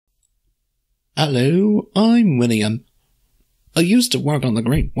Hello, I'm William. I used to work on the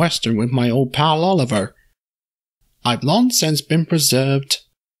Great Western with my old pal Oliver. I've long since been preserved,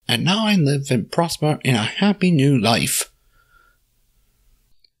 and now I live and prosper in a happy new life.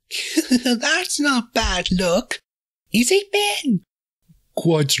 That's not bad luck. Is it, Ben?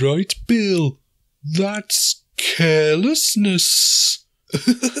 Quite right, Bill. That's carelessness.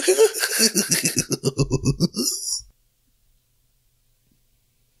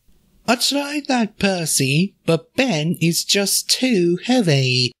 I tried that, Percy, but Ben is just too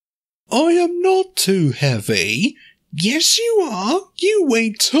heavy. I am not too heavy. Yes, you are. You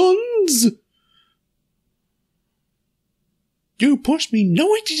weigh tons. You pushed me. No,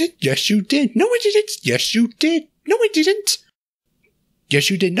 I didn't. Yes, you did. No, I didn't. Yes, you did. No, I didn't. Yes,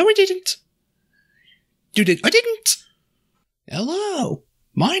 you did. No, I didn't. You did. I didn't. Hello.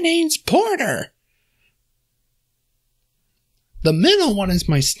 My name's Porter. The middle one is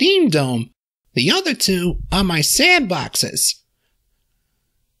my steam dome. The other two are my sandboxes.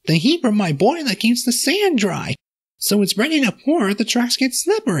 The heat from my boiler keeps the sand dry, so it's ready to pour if the tracks get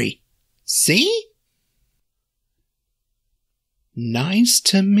slippery. See? Nice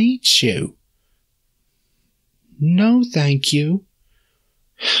to meet you. No, thank you.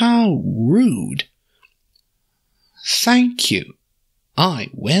 How rude. Thank you.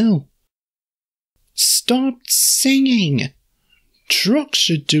 I will. Stop singing. Trucks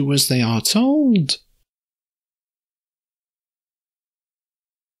should do as they are told.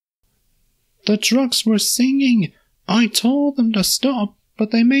 The trucks were singing. I told them to stop,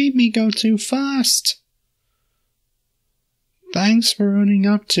 but they made me go too fast. Thanks for running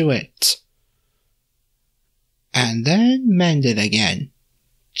up to it. And then mend it again.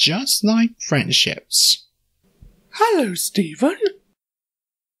 Just like friendships. Hello, Stephen.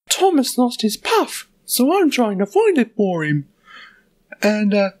 Thomas lost his puff, so I'm trying to find it for him.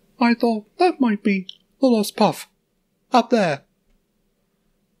 And, I thought that might be the lost puff. Up there.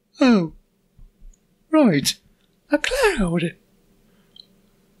 Oh. Right. A cloud.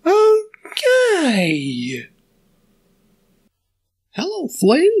 Okay. Hello,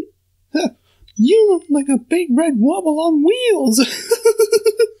 Flynn. You look like a big red wobble on wheels.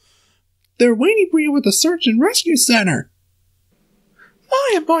 They're waiting for you at the search and rescue center.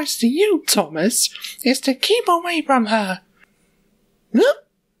 My advice to you, Thomas, is to keep away from her. Oop,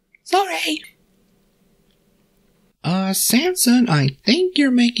 sorry. Samson, I think you're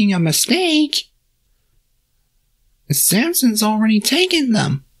making a mistake. Samson's already taken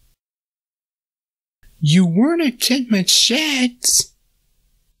them. You weren't at Tidmouth Sheds.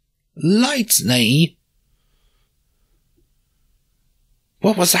 Lightly.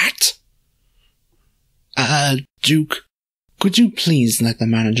 What was that? Duke, could you please let the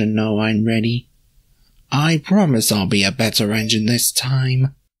manager know I'm ready? I promise I'll be a better engine this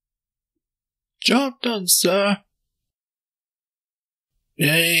time. Job done, sir.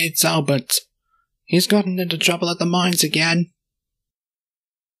 It's Albert. He's gotten into trouble at the mines again.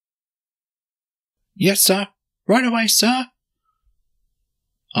 Yes, sir. Right away, sir.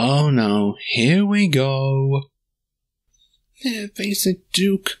 Oh no, here we go. Face it,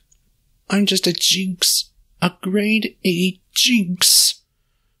 Duke. I'm just a jinx. A grade A jinx.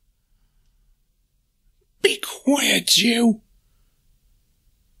 Be quiet, you!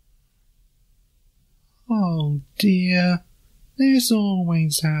 Oh dear. This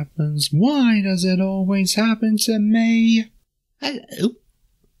always happens. Why does it always happen to me? Hello?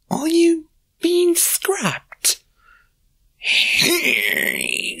 Are you being scrapped?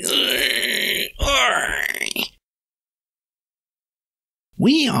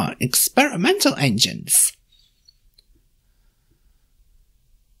 We are experimental engines.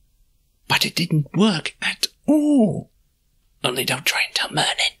 But it didn't work at all. Only don't try and tell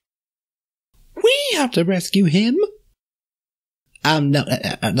Merlin. We have to rescue him. No,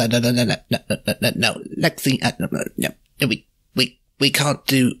 Lexi, no, we can't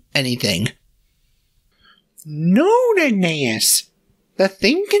do anything. No, Linnaeus. The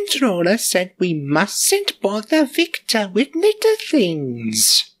thing controller said we mustn't bother Victor with little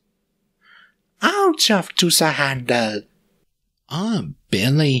things. I'll chuff to the handle.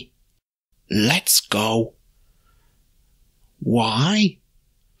 Billy. Let's go. Why?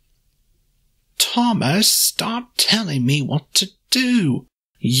 Thomas, stop telling me what to do.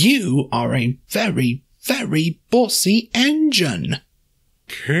 You are a very, very bossy engine.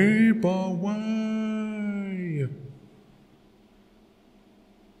 Keep away.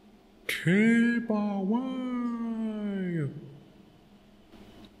 Keep away.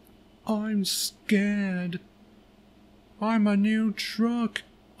 I'm scared. I'm a new truck.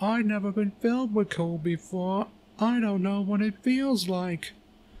 I've never been filled with coal before. I don't know what it feels like.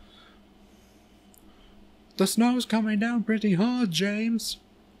 The snow's coming down pretty hard, James.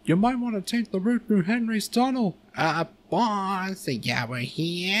 You might want to take the route through Henry's tunnel. Boss, yeah, we're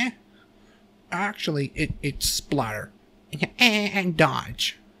here. Actually, it's Splatter. And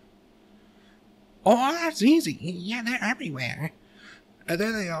dodge. Oh, that's easy. Yeah, they're everywhere.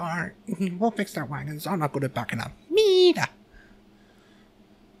 There they are. We'll fix their wagons. I'm not good at backing up. Neither.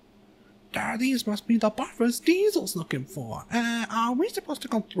 These must be the buffers Diesel's looking for. Are we supposed to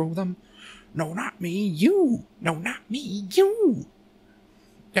go through them? No, not me. You. No, not me. You.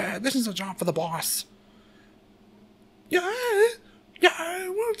 This is a job for the boss. Yeah,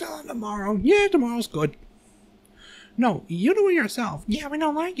 we'll tell him tomorrow. Yeah, tomorrow's good. No, you do it yourself. Yeah, we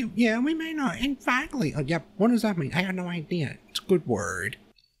don't like you. Yeah, we may not. Exactly. Yep, what does that mean? I have no idea. It's a good word.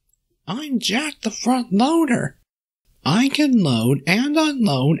 I'm Jack the front loader. I can load and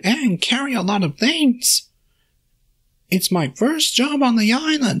unload and carry a lot of things. It's my first job on the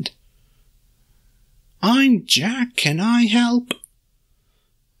island. I'm Jack. Can I help?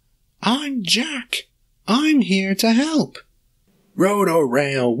 I'm Jack. I'm here to help.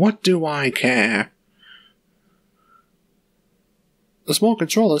 Roto-rail, what do I care? The small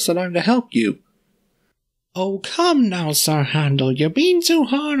controller said I'm to help you. Oh, come now, Sir Handel. You're being too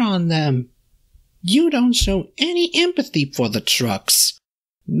hard on them. You don't show any empathy for the trucks.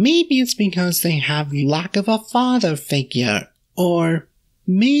 Maybe it's because they have lack of a father figure, or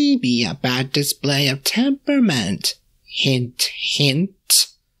maybe a bad display of temperament. Hint, hint.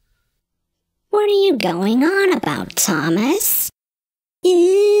 What are you going on about, Thomas?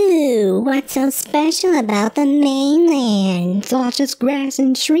 Ooh, what's so special about the mainland? It's all just grass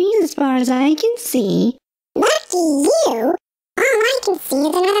and trees as far as I can see. Lucky you! All I can see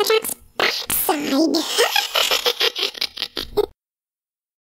is another truck's backside.